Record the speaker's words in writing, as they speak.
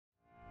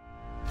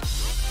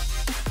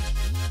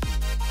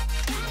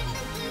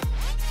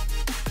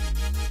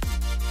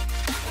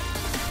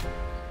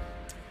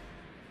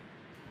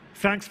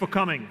Thanks for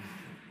coming.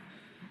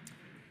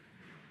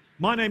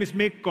 My name is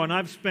Mikko, and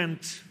I've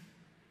spent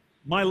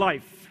my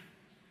life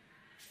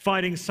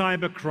fighting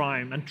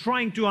cybercrime and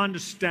trying to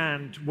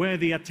understand where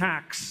the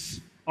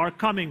attacks are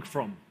coming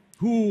from.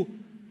 Who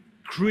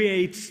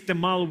creates the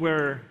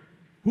malware?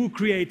 Who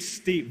creates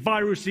the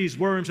viruses,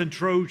 worms, and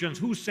Trojans?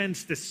 Who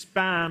sends the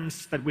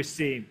spams that we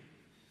see?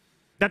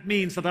 That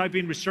means that I've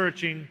been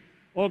researching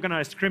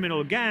organized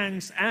criminal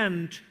gangs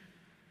and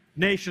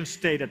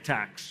nation-state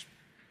attacks.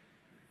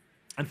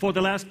 And for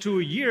the last 2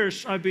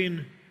 years, I've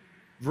been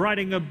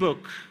writing a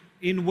book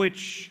in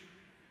which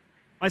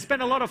I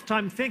spent a lot of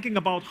time thinking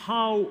about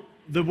how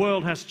the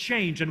world has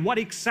changed and what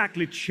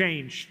exactly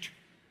changed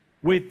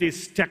with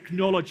this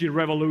technology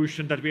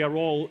revolution that we are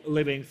all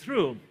living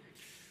through.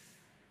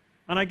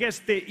 And I guess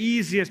the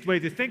easiest way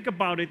to think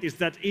about it is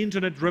that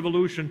internet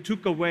revolution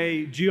took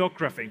away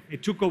geography,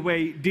 it took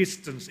away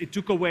distance, it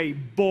took away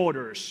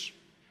borders.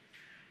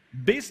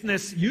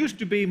 Business used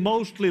to be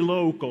mostly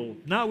local,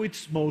 now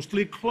it's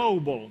mostly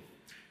global.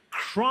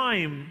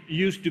 Crime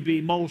used to be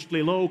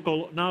mostly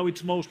local, now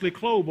it's mostly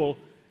global.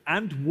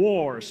 And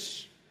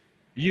wars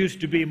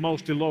used to be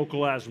mostly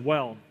local as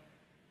well.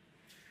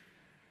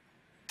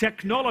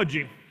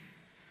 Technology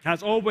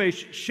has always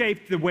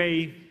shaped the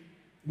way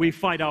we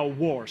fight our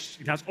wars.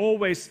 It has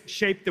always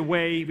shaped the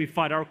way we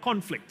fight our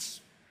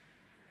conflicts.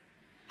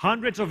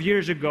 Hundreds of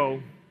years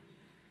ago,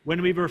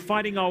 when we were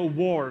fighting our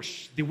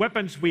wars, the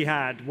weapons we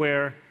had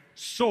were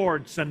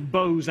swords and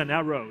bows and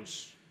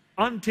arrows,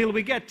 until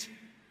we get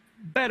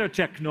better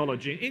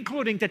technology,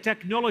 including the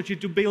technology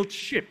to build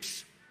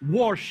ships,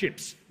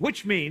 warships,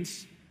 which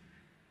means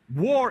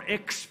war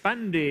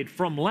expanded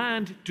from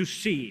land to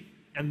sea.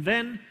 And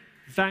then,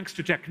 thanks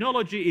to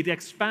technology, it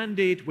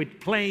expanded with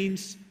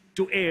planes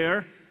to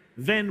air,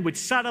 then with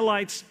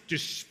satellites to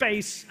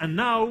space, and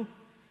now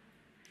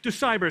to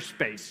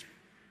cyberspace.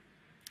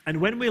 And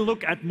when we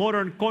look at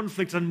modern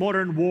conflicts and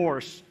modern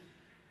wars,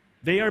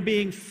 they are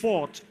being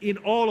fought in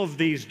all of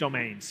these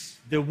domains.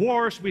 The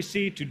wars we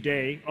see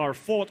today are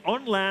fought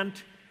on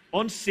land,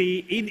 on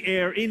sea, in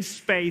air, in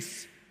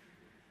space,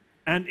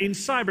 and in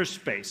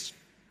cyberspace.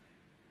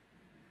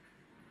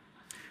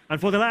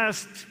 And for the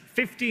last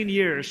 15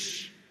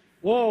 years,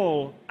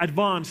 all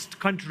advanced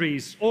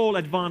countries, all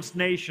advanced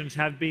nations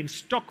have been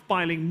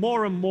stockpiling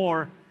more and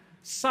more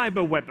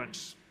cyber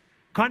weapons.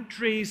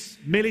 Countries,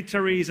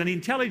 militaries, and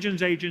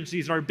intelligence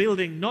agencies are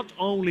building not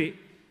only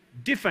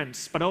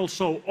defense, but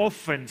also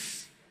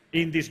offense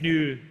in this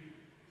new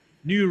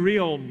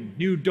realm,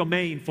 new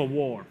domain for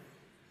war.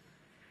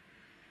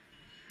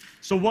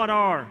 So what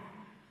are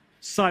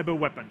cyber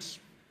weapons?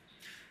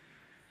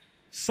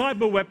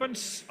 Cyber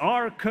weapons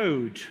are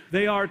code.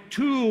 They are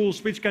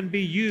tools which can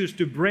be used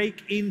to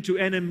break into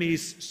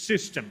enemies'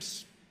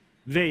 systems.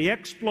 They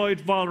exploit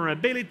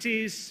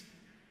vulnerabilities,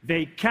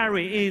 they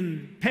carry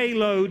in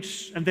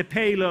payloads, and the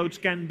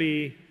payloads can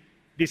be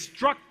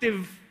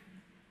destructive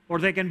or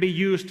they can be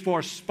used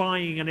for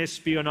spying and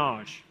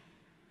espionage.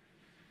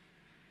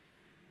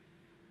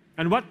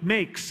 And what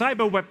makes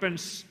cyber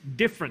weapons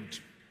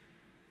different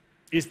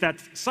is that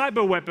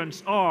cyber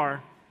weapons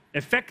are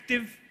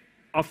effective,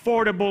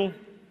 affordable,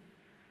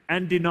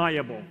 and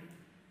deniable.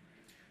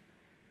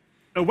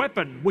 A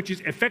weapon which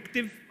is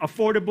effective,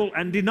 affordable,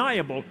 and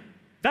deniable,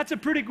 that's a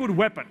pretty good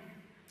weapon.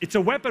 It's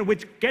a weapon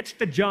which gets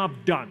the job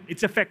done.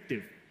 It's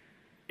effective.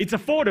 It's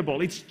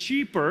affordable. It's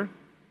cheaper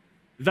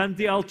than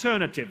the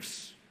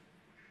alternatives.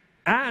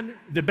 And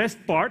the best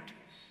part,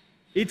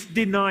 it's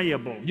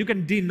deniable. You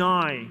can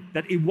deny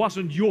that it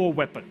wasn't your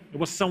weapon. It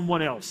was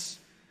someone else.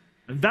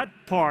 And that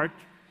part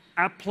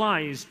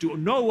applies to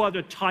no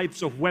other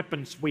types of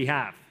weapons we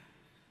have.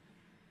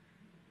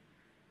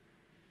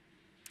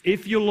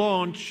 If you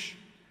launch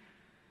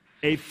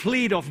a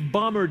fleet of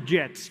bomber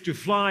jets to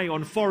fly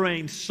on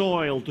foreign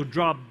soil to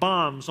drop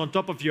bombs on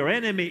top of your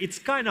enemy, it's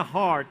kind of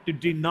hard to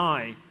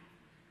deny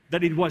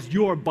that it was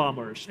your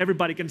bombers.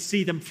 Everybody can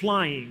see them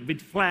flying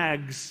with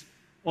flags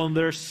on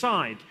their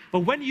side. But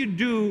when you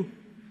do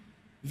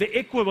the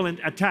equivalent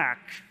attack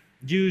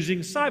using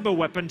cyber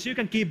weapons, you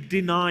can keep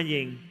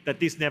denying that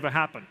this never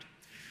happened.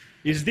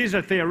 Is this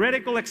a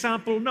theoretical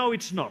example? No,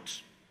 it's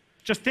not.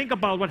 Just think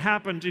about what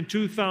happened in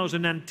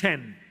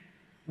 2010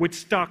 with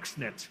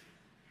Stuxnet.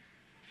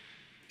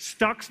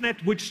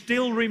 Stuxnet, which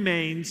still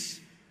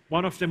remains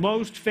one of the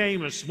most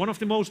famous, one of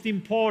the most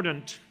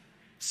important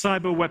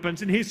cyber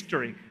weapons in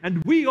history.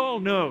 And we all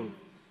know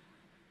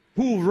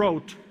who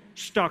wrote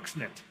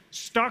Stuxnet.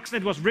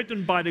 Stuxnet was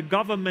written by the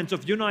governments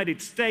of the United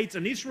States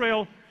and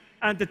Israel,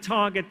 and the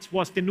target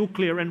was the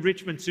nuclear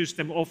enrichment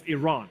system of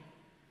Iran.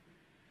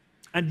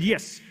 And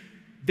yes,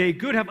 they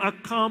could have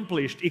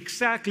accomplished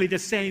exactly the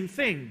same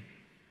thing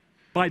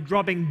by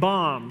dropping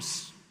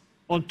bombs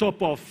on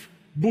top of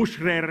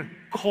Bushehr,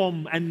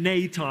 Qom, and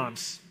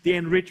Natanz, the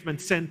enrichment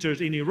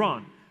centers in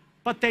Iran.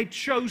 But they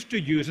chose to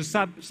use a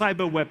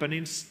cyber weapon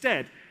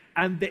instead.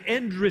 And the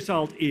end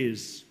result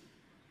is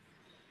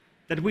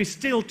that we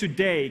still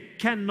today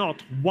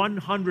cannot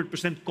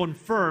 100%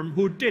 confirm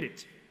who did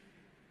it.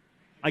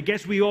 I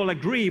guess we all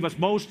agree was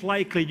most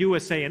likely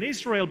USA and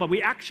Israel, but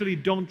we actually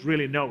don't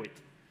really know it.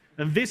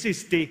 And this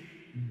is the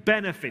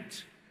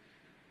benefit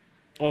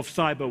of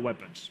cyber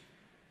weapons.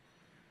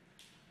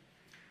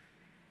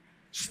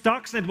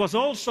 Stuxnet was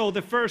also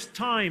the first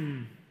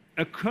time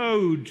a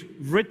code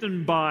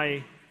written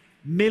by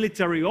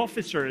military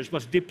officers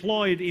was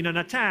deployed in an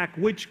attack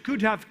which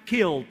could have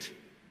killed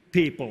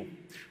people.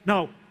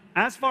 Now,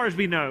 as far as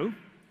we know,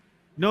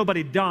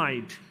 nobody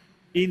died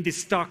in the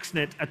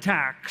Stuxnet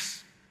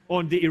attacks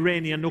on the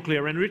Iranian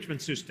nuclear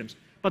enrichment systems,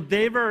 but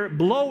they were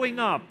blowing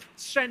up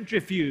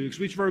centrifuges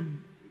which were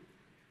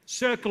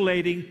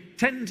circulating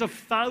tens of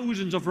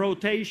thousands of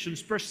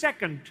rotations per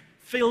second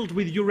filled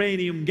with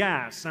uranium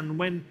gas. And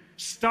when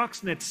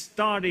Stuxnet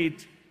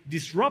started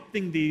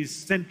disrupting these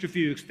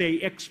centrifuges, they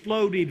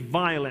exploded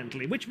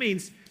violently, which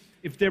means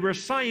if there were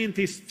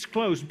scientists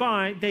close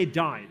by, they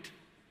died.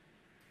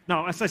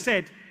 Now, as I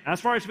said, as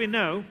far as we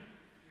know,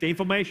 the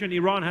information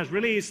Iran has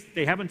released,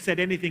 they haven't said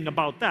anything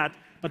about that,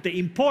 but the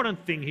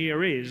important thing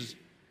here is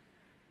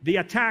the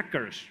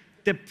attackers,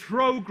 the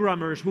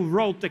programmers who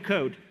wrote the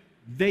code,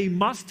 they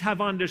must have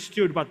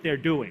understood what they're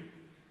doing.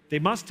 They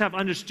must have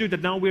understood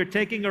that now we're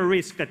taking a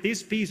risk that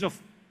this piece of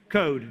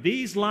code,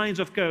 these lines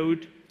of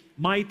code,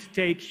 might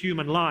take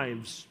human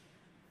lives.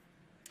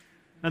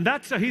 And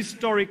that's a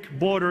historic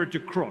border to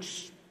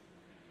cross.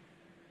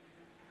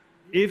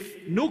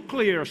 If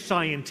nuclear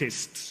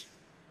scientists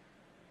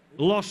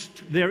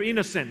lost their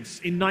innocence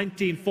in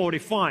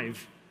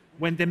 1945,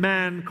 when the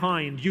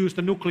mankind used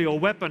a nuclear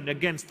weapon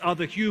against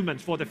other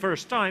humans for the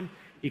first time,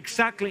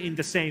 exactly in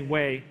the same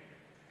way,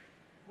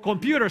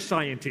 computer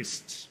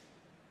scientists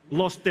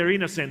lost their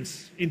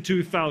innocence in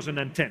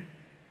 2010.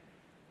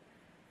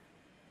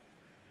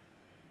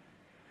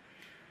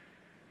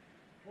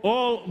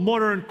 All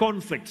modern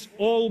conflicts,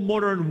 all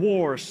modern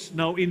wars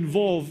now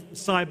involve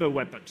cyber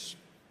weapons.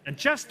 And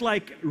just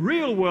like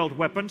real-world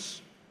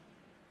weapons,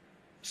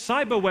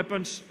 cyber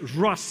weapons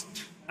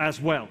rust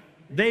as well.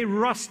 They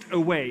rust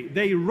away,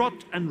 they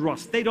rot and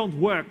rust, they don't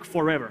work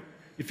forever.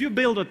 If you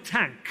build a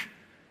tank,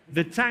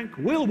 the tank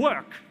will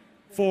work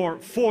for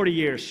 40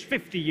 years,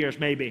 50 years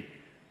maybe.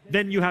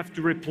 Then you have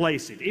to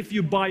replace it. If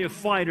you buy a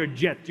fighter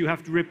jet, you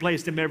have to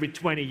replace them every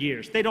 20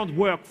 years. They don't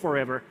work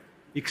forever.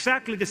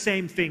 Exactly the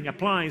same thing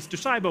applies to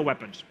cyber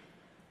weapons.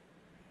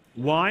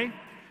 Why?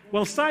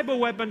 Well, cyber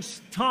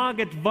weapons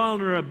target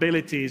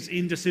vulnerabilities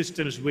in the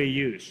systems we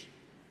use.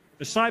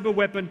 A cyber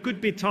weapon could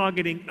be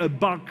targeting a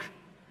bug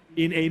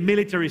in a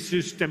military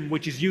system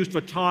which is used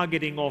for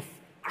targeting of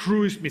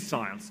cruise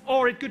missiles.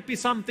 Or it could be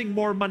something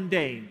more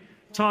mundane,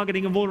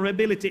 targeting a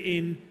vulnerability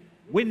in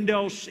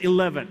Windows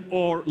 11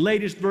 or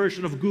latest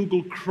version of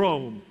Google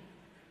Chrome.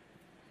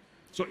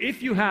 So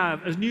if you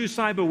have a new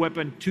cyber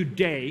weapon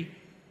today,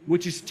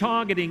 which is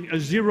targeting a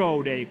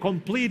zero-day,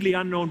 completely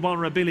unknown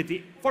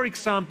vulnerability, for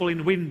example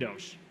in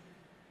Windows,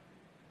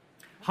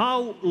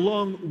 how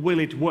long will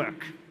it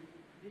work?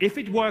 If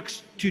it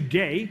works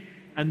today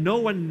and no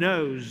one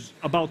knows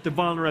about the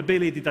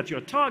vulnerability that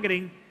you're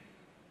targeting,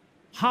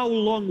 how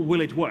long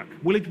will it work?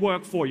 Will it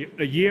work for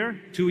a year,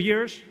 2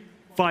 years,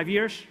 5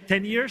 years,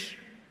 10 years?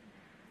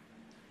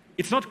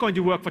 It's not going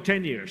to work for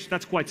 10 years,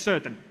 that's quite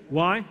certain.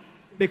 Why?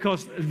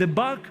 Because the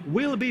bug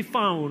will be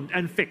found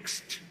and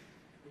fixed.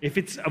 If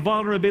it's a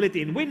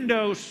vulnerability in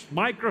Windows,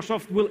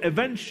 Microsoft will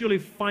eventually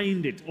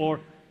find it,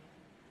 or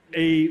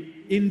an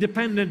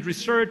independent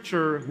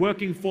researcher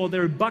working for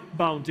their bug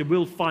bounty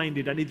will find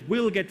it, and it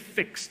will get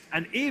fixed.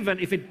 And even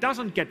if it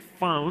doesn't get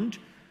found,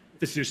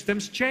 the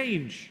systems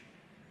change.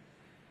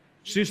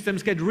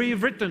 Systems get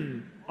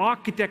rewritten,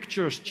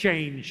 architectures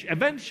change.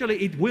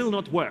 Eventually, it will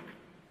not work.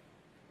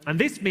 And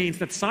this means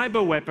that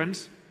cyber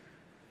weapons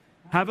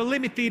have a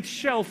limited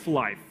shelf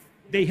life.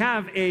 They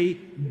have a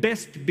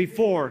best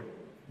before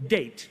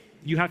date.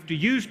 You have to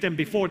use them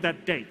before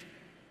that date.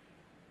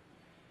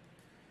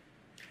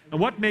 And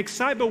what makes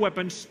cyber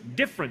weapons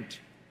different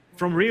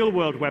from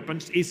real-world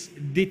weapons is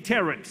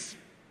deterrence.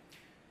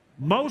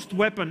 Most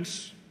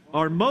weapons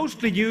are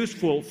mostly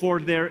useful for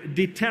their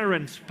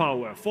deterrence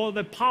power, for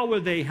the power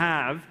they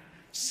have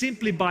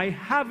simply by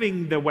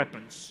having the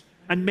weapons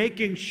and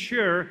making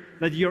sure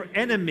that your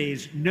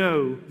enemies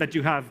know that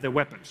you have the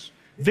weapons.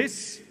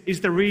 This is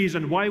the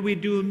reason why we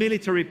do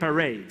military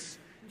parades,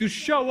 to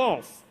show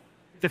off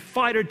the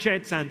fighter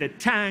jets and the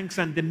tanks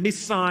and the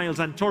missiles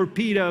and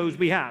torpedoes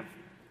we have.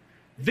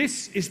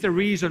 This is the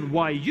reason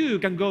why you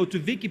can go to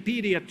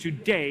Wikipedia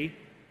today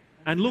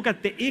and look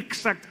at the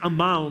exact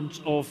amount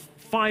of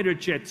fighter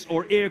jets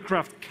or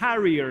aircraft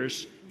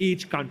carriers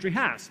each country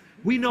has.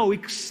 We know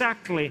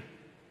exactly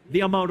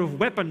the amount of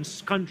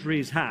weapons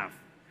countries have.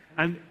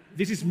 And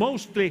this is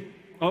mostly,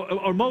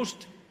 or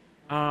most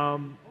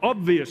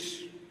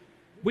obvious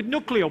with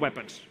nuclear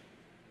weapons.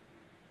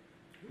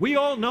 We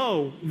all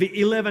know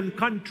the 11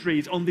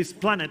 countries on this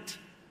planet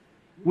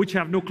which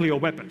have nuclear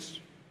weapons.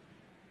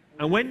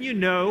 And when you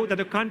know that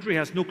a country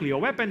has nuclear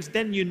weapons,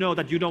 then you know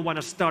that you don't want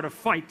to start a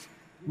fight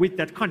with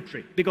that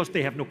country because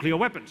they have nuclear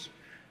weapons.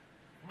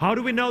 How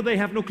do we know they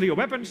have nuclear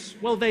weapons?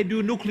 Well, they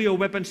do nuclear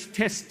weapons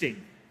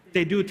testing.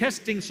 They do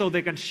testing so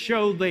they can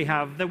show they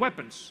have the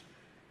weapons.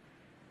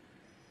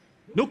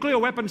 Nuclear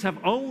weapons have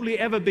only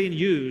ever been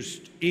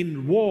used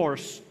in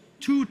wars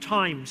 2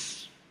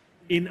 times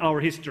in our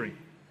history.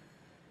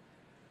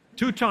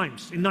 2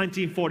 times in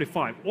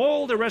 1945.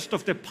 All the rest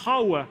of the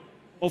power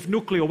of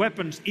nuclear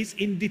weapons is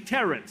in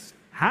deterrence.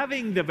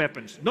 Having the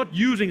weapons, not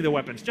using the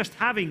weapons, just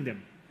having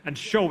them and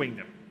showing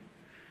them.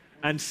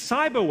 And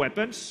cyber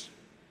weapons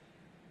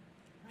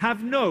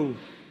have no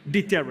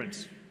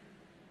deterrence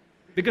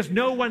because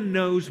no one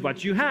knows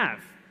what you have.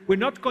 We're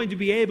not going to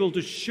be able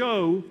to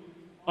show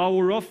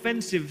our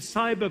offensive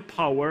cyber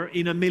power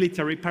in a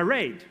military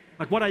parade.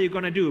 Like, what are you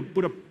going to do?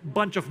 Put a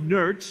bunch of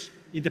nerds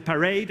in the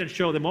parade and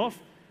show them off?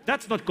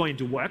 That's not going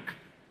to work.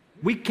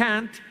 We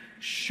can't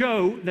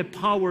show the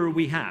power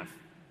we have.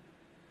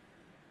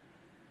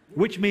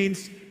 Which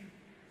means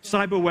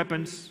cyber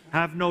weapons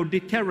have no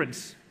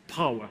deterrence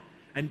power.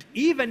 And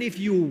even if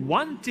you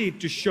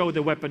wanted to show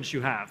the weapons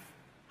you have,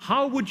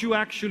 how would you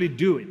actually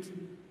do it?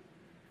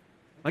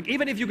 Like,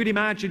 even if you could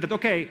imagine that,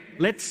 okay,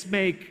 let's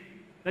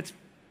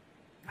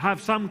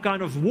have some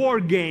kind of war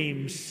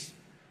games,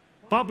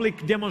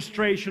 public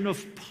demonstration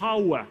of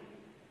power,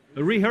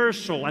 a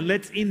rehearsal, and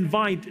let's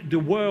invite the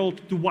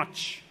world to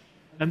watch.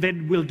 And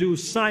then we'll do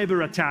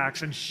cyber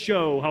attacks and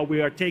show how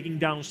we are taking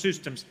down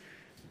systems.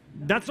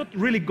 That's not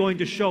really going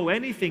to show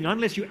anything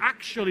unless you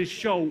actually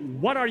show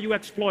what are you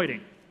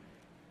exploiting.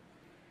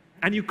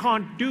 And you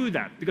can't do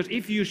that, because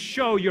if you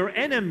show your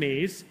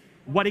enemies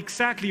what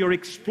exactly you're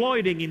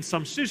exploiting in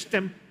some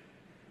system,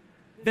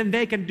 then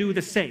they can do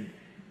the same.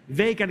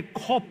 They can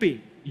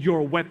copy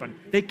your weapon.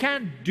 They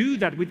can't do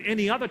that with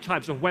any other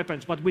types of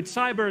weapons, but with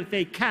cyber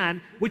they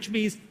can, which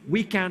means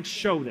we can't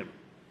show them.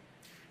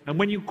 And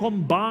when you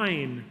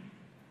combine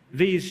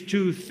these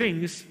 2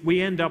 things,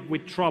 we end up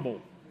with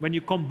trouble. When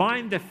you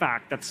combine the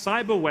fact that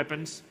cyber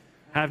weapons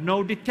have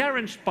no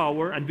deterrence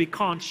power and we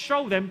can't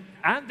show them,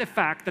 and the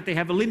fact that they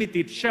have a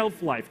limited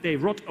shelf life, they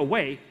rot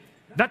away,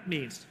 that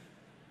means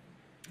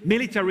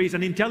militaries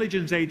and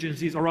intelligence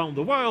agencies around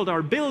the world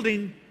are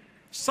building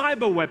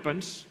cyber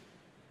weapons,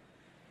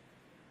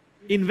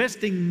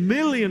 investing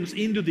millions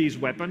into these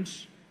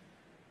weapons,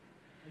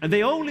 and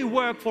they only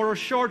work for a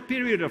short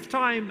period of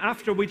time,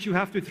 after which you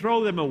have to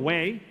throw them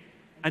away,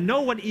 and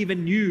no one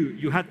even knew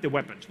you had the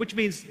weapons, which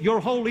means your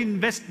whole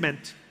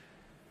investment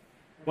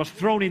was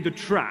thrown into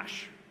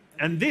trash.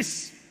 And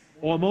this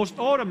almost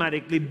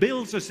automatically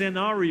builds a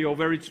scenario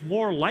where it's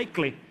more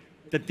likely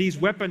that these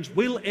weapons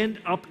will end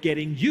up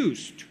getting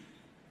used.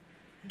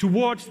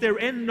 Towards their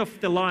end of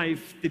the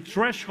life, the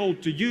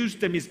threshold to use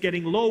them is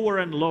getting lower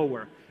and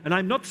lower. And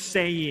I'm not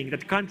saying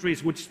that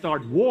countries would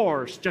start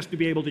wars just to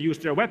be able to use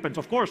their weapons,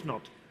 of course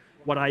not.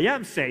 What I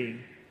am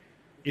saying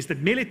is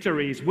that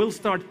militaries will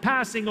start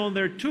passing on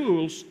their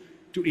tools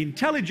to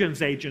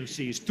intelligence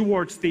agencies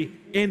towards the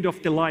end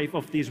of the life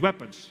of these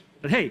weapons.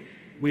 That, hey,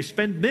 we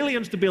spent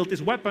millions to build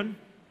this weapon,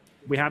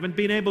 we haven't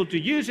been able to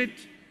use it,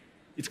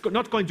 it's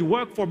not going to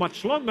work for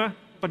much longer,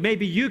 but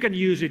maybe you can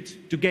use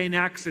it to gain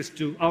access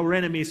to our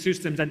enemy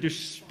systems and to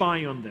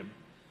spy on them.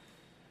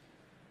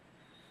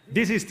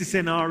 This is the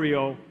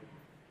scenario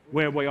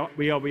where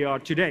we are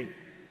today.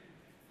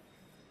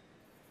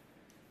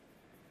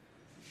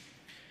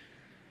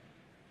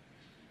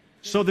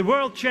 So the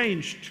world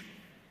changed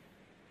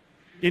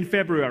in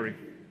February.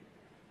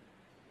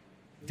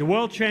 The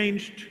world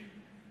changed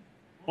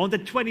on the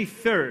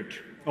 23rd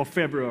of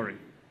February.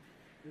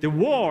 The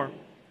war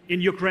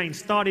in Ukraine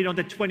started on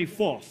the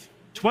 24th.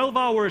 12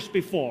 hours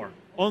before,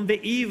 on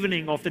the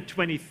evening of the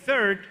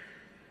 23rd,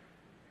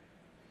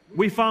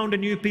 we found a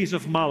new piece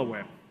of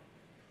malware.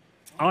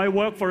 I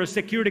work for a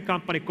security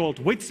company called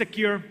With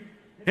Secure,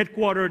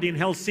 headquartered in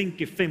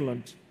Helsinki,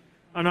 Finland.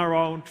 And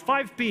around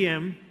 5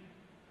 p.m.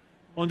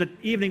 on the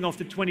evening of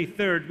the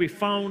 23rd, we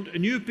found a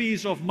new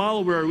piece of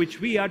malware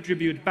which we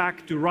attribute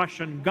back to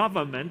Russian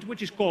government,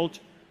 which is called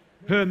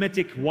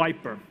Hermetic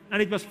Wiper.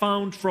 And it was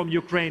found from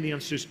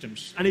Ukrainian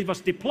systems. And it was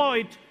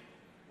deployed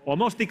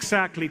almost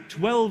exactly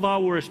 12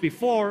 hours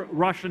before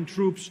Russian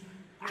troops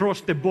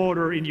crossed the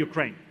border in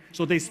Ukraine.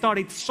 So they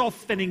started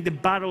softening the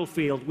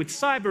battlefield with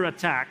cyber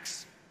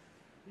attacks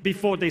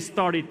before they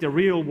started the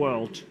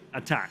real-world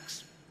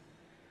attacks.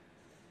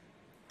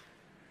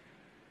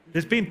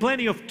 There's been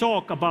plenty of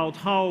talk about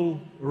how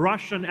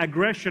Russian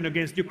aggression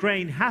against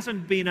Ukraine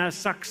hasn't been as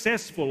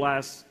successful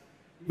as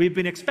we've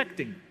been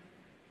expecting.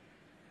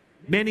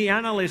 Many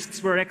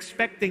analysts were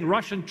expecting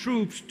Russian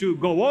troops to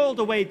go all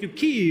the way to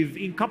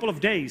Kyiv in a couple of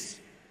days,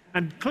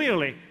 and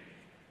clearly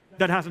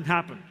that hasn't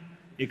happened.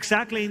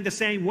 Exactly in the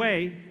same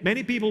way,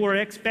 many people were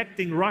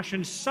expecting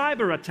Russian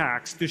cyber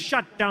attacks to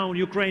shut down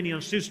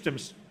Ukrainian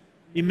systems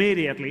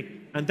immediately,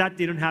 and that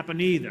didn't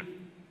happen either.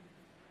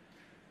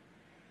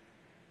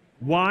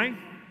 Why?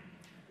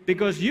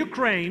 Because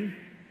Ukraine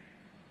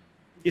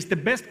is the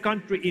best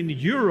country in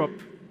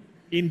Europe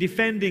in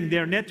defending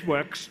their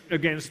networks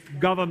against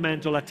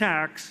governmental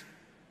attacks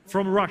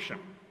from Russia.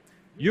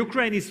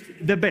 Ukraine is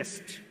the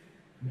best,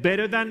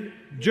 better than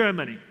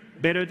Germany,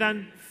 better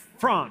than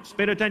France,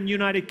 better than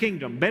United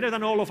Kingdom, better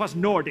than all of us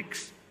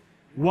Nordics.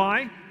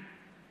 Why?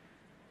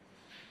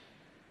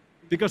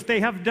 because they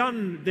have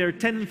done their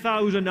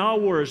 10,000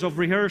 hours of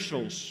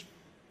rehearsals.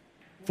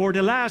 For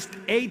the last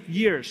 8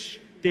 years,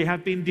 they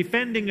have been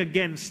defending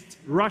against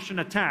Russian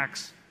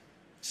attacks,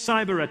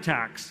 cyber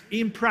attacks,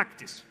 in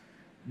practice.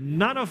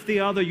 None of the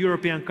other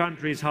European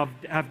countries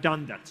have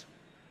done that.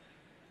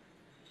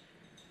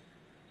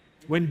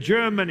 When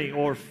Germany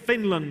or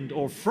Finland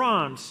or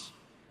France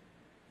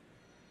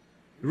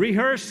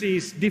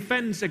rehearses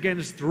defense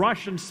against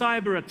Russian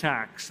cyber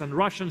attacks and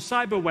Russian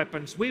cyber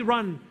weapons, we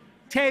run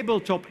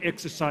tabletop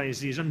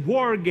exercises and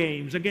war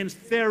games against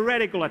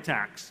theoretical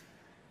attacks.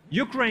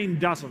 Ukraine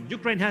doesn't.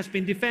 Ukraine has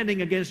been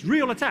defending against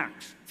real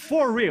attacks,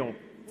 for real,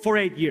 for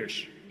 8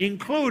 years,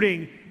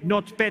 including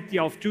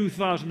NotPetya of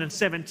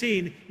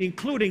 2017,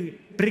 including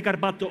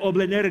Prikarpato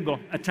Oblenergo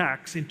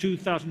attacks in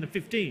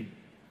 2015.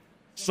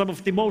 Some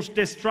of the most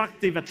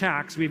destructive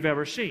attacks we've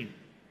ever seen.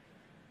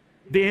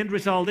 The end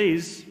result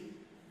is,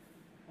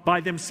 by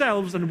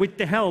themselves and with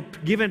the help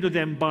given to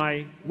them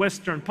by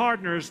Western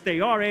partners, they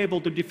are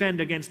able to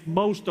defend against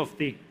most of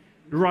the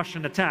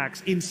Russian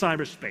attacks in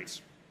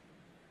cyberspace.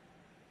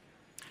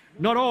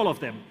 Not all of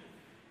them,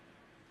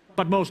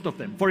 but most of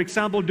them. For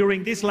example,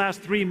 during these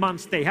last 3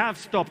 months, they have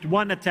stopped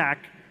one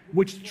attack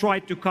which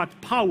tried to cut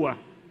power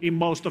in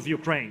most of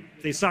Ukraine.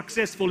 They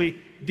successfully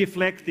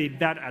deflected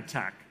that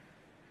attack.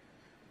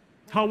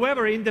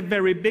 However, in the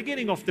very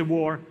beginning of the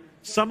war,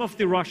 some of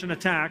the Russian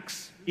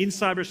attacks in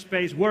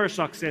cyberspace were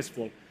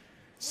successful.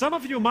 Some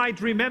of you might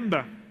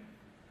remember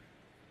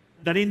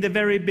that in the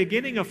very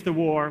beginning of the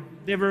war,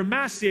 there were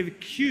massive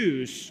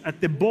queues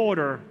at the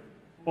border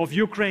of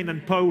Ukraine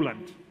and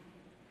Poland.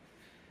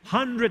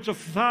 Hundreds of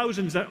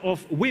thousands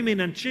of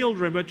women and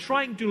children were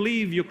trying to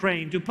leave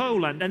Ukraine to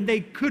Poland, and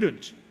they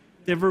couldn't.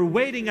 They were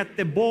waiting at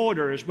the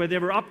borders where there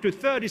were up to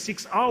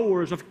 36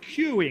 hours of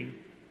queuing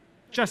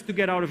just to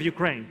get out of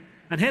Ukraine.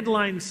 And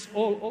headlines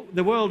all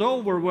the world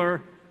over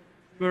were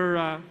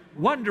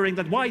wondering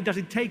that why does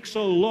it take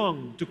so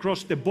long to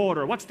cross the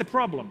border? What's the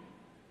problem?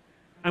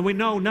 And we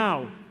know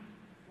now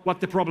what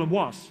the problem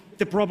was.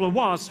 The problem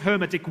was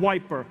Hermetic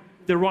Wiper,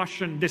 the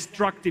Russian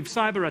destructive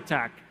cyber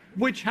attack,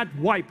 which had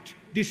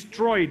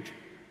destroyed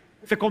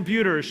the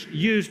computers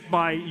used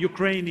by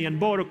Ukrainian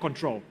border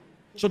control.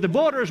 So the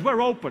borders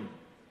were open,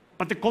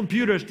 but the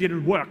computers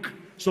didn't work.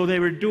 So they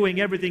were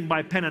doing everything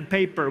by pen and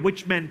paper,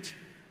 which meant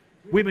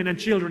women and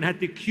children had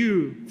to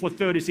queue for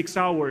 36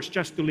 hours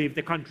just to leave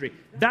the country.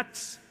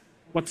 That's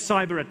what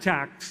cyber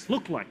attacks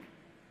look like.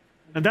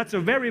 And that's a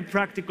very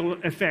practical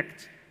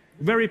effect,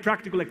 very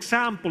practical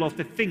example of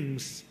the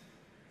things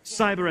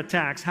cyber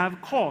attacks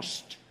have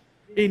caused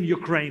in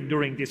Ukraine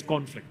during this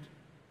conflict.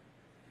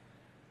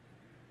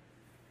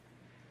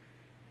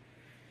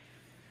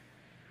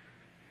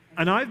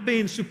 And I've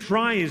been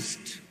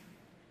surprised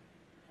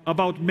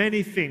about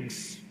many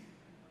things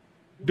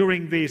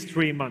during these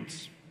 3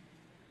 months.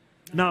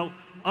 Now,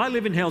 I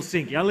live in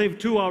Helsinki. I live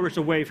 2 hours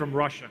away from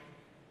Russia.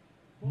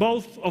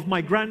 Both of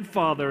my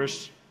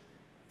grandfathers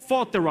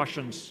fought the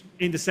Russians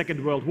in the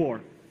Second World War.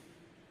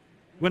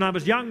 When I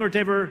was younger,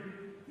 they were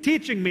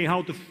teaching me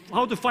how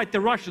to fight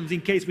the Russians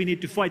in case we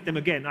need to fight them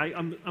again.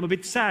 I'm a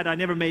bit sad I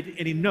never made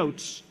any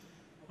notes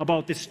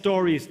about the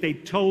stories they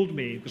told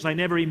me, because I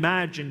never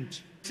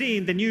imagined.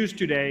 Seeing the news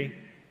today,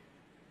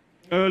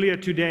 earlier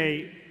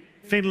today,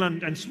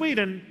 Finland and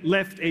Sweden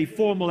left a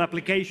formal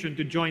application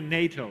to join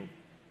NATO.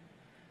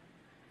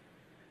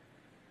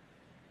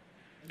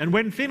 And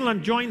when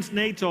Finland joins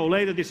NATO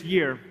later this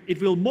year,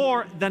 it will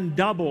more than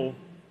double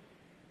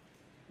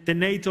the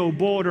NATO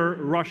border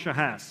Russia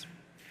has.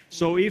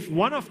 So if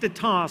one of the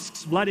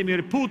tasks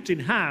Vladimir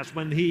Putin has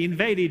when he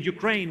invaded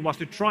Ukraine was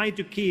to try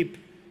to keep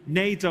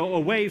NATO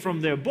away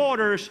from their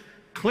borders,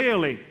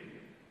 clearly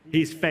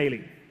he's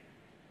failing.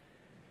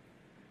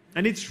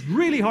 And it's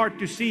really hard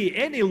to see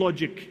any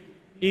logic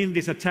in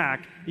this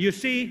attack. You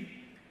see,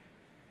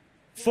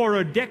 for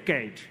a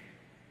decade,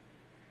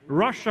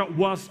 Russia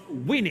was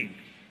winning.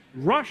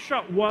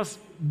 Russia was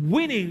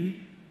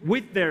winning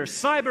with their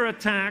cyber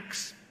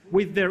attacks,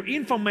 with their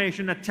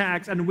information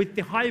attacks, and with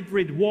the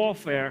hybrid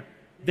warfare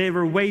they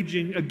were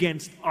waging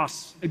against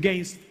us,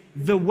 against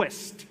the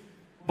West,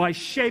 by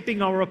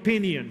shaping our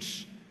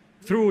opinions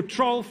through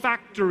troll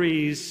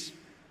factories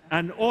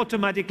and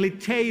automatically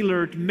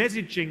tailored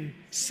messaging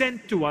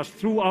sent to us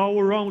through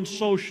our own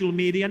social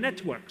media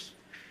networks.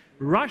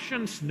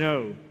 Russians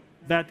know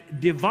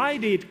that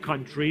divided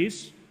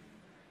countries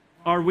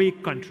are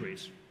weak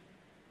countries.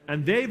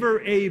 And they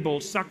were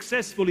able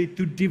successfully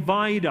to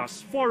divide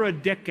us for a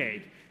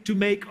decade, to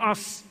make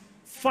us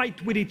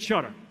fight with each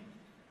other.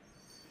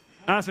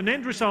 As an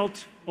end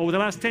result, over the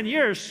last 10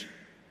 years,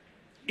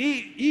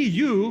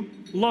 EU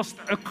lost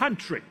a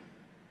country.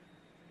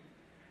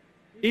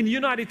 In the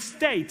United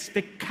States,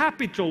 the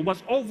Capitol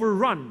was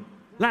overrun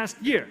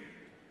last year.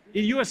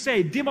 In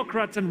USA,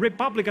 Democrats and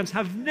Republicans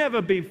have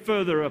never been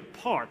further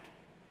apart.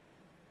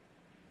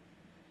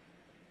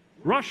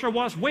 Russia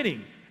was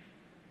winning.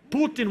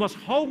 Putin was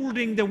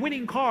holding the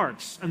winning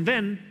cards, and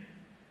then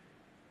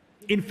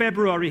in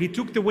February he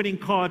took the winning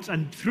cards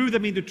and threw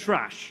them into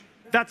trash.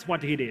 That's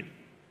what he did.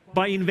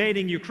 by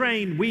invading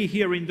Ukraine, we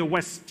here in the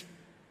West,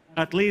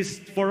 at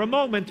least for a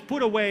moment,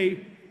 put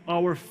away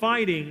our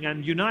fighting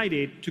and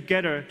united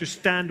together to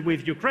stand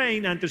with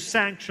Ukraine and to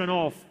sanction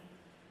off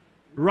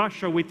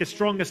Russia with the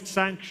strongest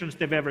sanctions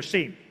they've ever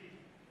seen.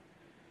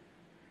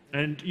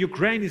 And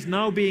Ukraine is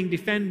now being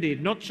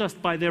defended not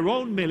just by their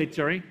own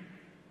military,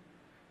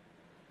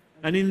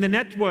 and in the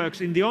networks,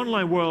 in the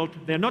online world,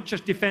 they're not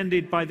just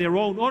defended by their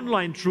own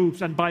online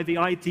troops and by the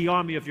IT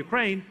army of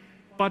Ukraine,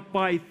 but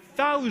by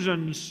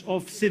thousands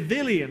of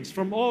civilians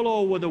from all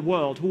over the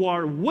world who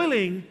are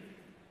willing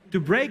to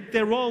break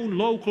their own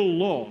local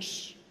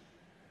laws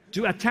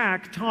to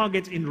attack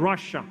targets in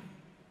Russia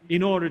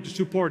in order to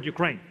support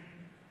Ukraine.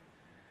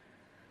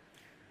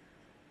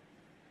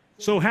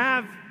 So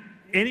have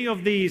any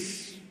of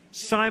these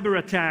cyber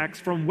attacks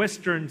from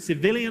Western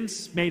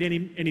civilians made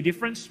any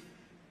difference?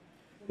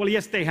 Well,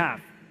 yes, they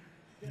have,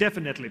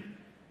 definitely.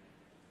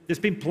 There's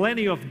been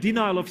plenty of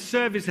denial of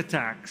service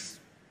attacks,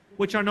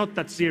 which are not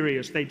that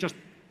serious. They just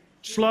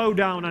slow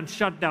down and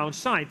shut down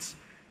sites.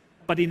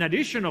 But in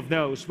addition of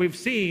those, we've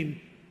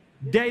seen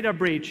data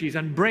breaches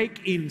and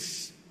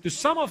break-ins to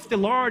some of the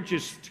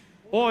largest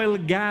oil,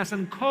 gas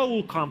and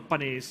coal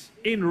companies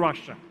in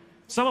Russia,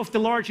 some of the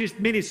largest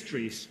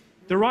ministries,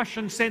 the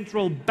Russian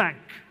Central Bank,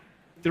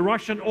 the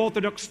Russian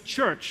Orthodox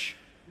Church,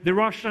 the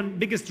Russian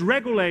biggest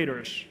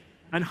regulators,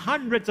 and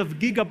hundreds of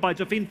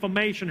gigabytes of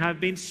information have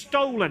been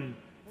stolen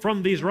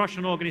from these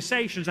Russian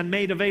organizations and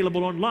made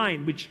available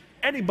online, which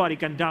anybody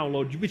can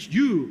download, which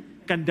you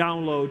can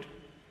download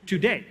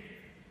today.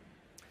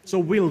 So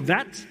will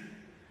that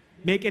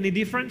make any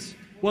difference?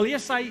 Well,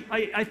 yes,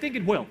 I think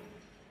it will.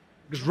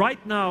 Because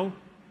right now,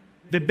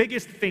 the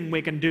biggest thing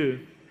we can do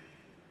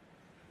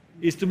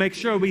is to make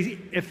sure we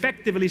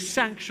effectively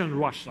sanction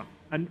Russia.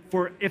 And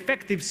for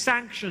effective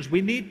sanctions,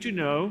 we need to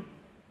know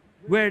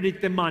where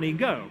did the money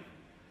go.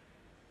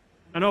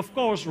 And of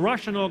course,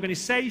 Russian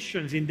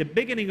organizations in the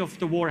beginning of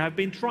the war have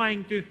been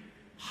trying to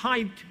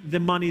hide the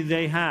money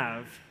they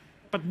have.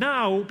 But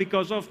now,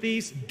 because of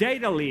these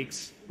data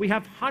leaks, we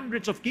have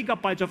hundreds of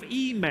gigabytes of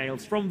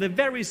emails from the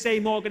very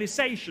same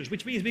organizations,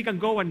 which means we can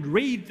go and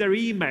read their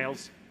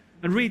emails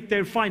and read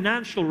their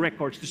financial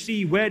records to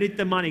see where did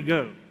the money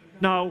go.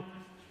 Now,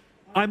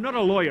 I'm not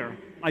a lawyer.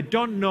 I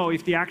don't know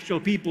if the actual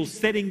people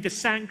setting the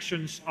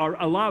sanctions are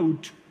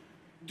allowed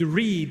to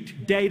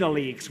read data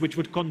leaks which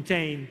would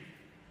contain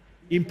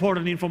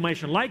important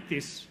information like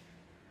this,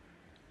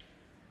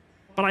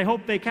 but I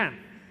hope they can.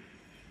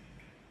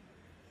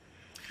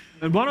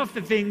 And one of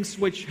the things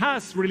which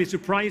has really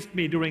surprised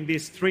me during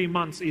these 3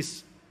 months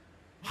is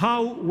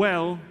how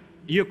well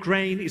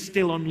Ukraine is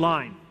still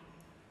online.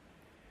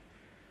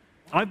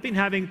 I've been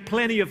having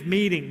plenty of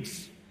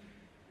meetings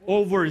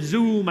over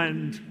Zoom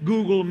and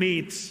Google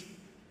Meets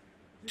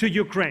to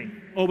Ukraine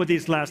over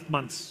these last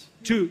months,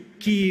 to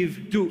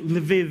Kyiv, to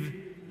Lviv,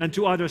 and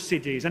to other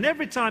cities. And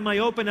every time I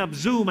open up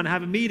Zoom and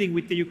have a meeting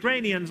with the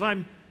Ukrainians,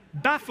 I'm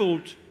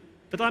baffled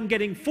that I'm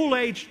getting full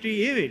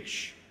HD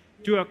image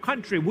to a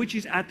country which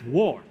is at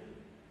war.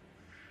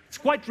 It's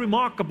quite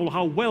remarkable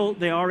how well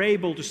they are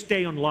able to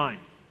stay online.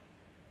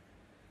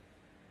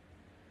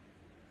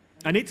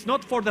 And it's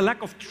not for the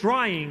lack of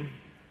trying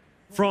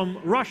from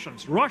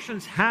Russians.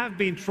 Russians have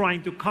been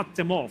trying to cut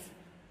them off,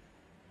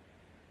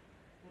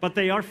 but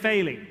they are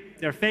failing.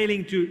 They're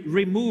failing to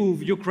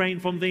remove Ukraine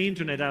from the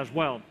internet as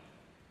well.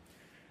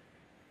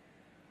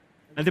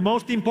 And the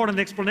most important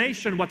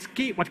explanation,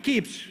 what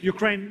keeps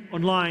Ukraine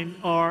online,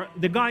 are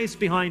the guys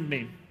behind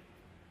me.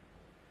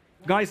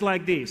 Guys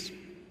like these.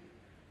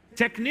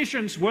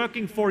 Technicians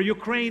working for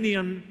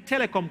Ukrainian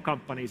telecom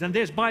companies. And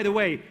there's, by the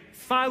way,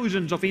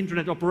 thousands of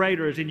internet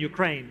operators in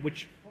Ukraine,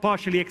 which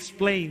partially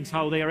explains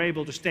how they are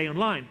able to stay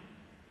online.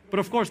 But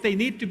of course, they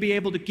need to be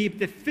able to keep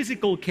the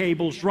physical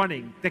cables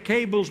running, the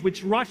cables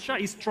which Russia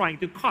is trying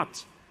to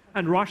cut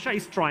and Russia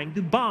is trying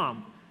to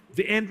bomb.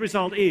 The end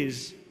result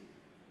is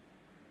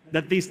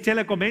that these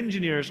telecom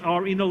engineers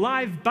are in a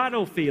live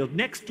battlefield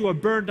next to a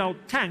burned-out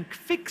tank,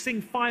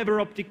 fixing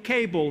fiber optic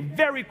cable,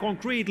 very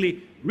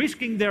concretely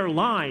risking their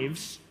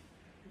lives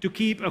to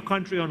keep a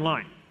country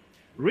online.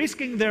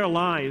 Risking their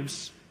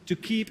lives to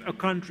keep a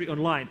country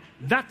online.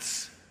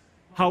 That's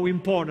how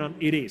important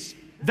it is.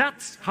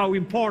 That's how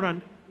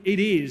important it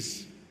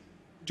is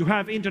to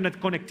have internet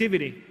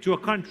connectivity to a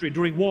country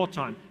during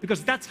wartime,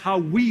 because that's how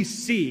we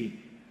see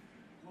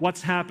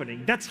what's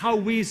happening. That's how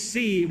we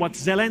see what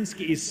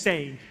Zelensky is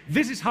saying.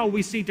 This is how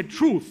we see the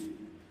truth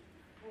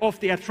of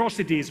the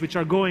atrocities which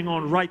are going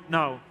on right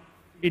now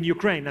in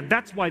Ukraine. And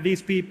that's why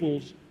these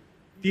people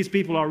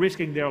are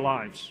risking their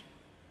lives.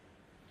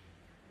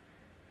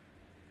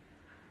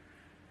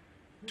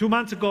 2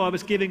 months ago, I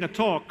was giving a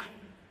talk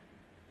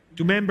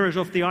to members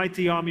of the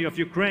IT army of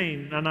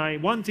Ukraine, and I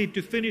wanted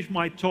to finish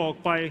my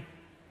talk by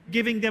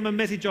giving them a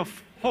message of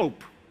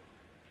hope.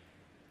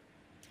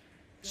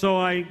 So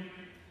I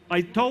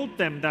told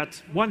them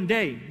that one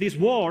day this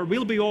war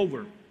will be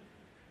over.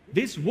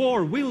 This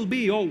war will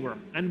be over.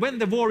 And when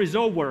the war is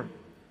over,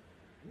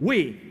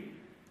 we,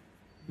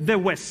 the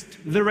West,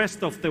 the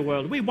rest of the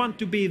world. We want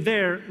to be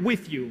there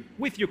with you,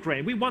 with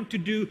Ukraine. We want to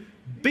do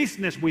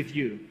business with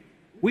you.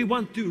 We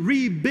want to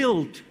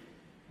rebuild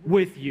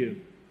with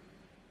you.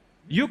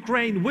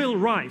 Ukraine will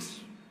rise,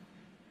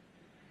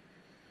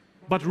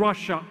 but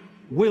Russia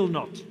will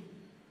not.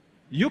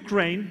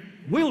 Ukraine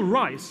will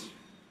rise,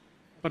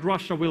 but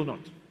Russia will not.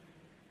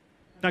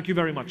 Thank you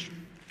very much.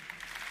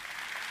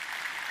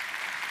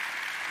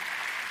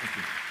 Thank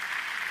you.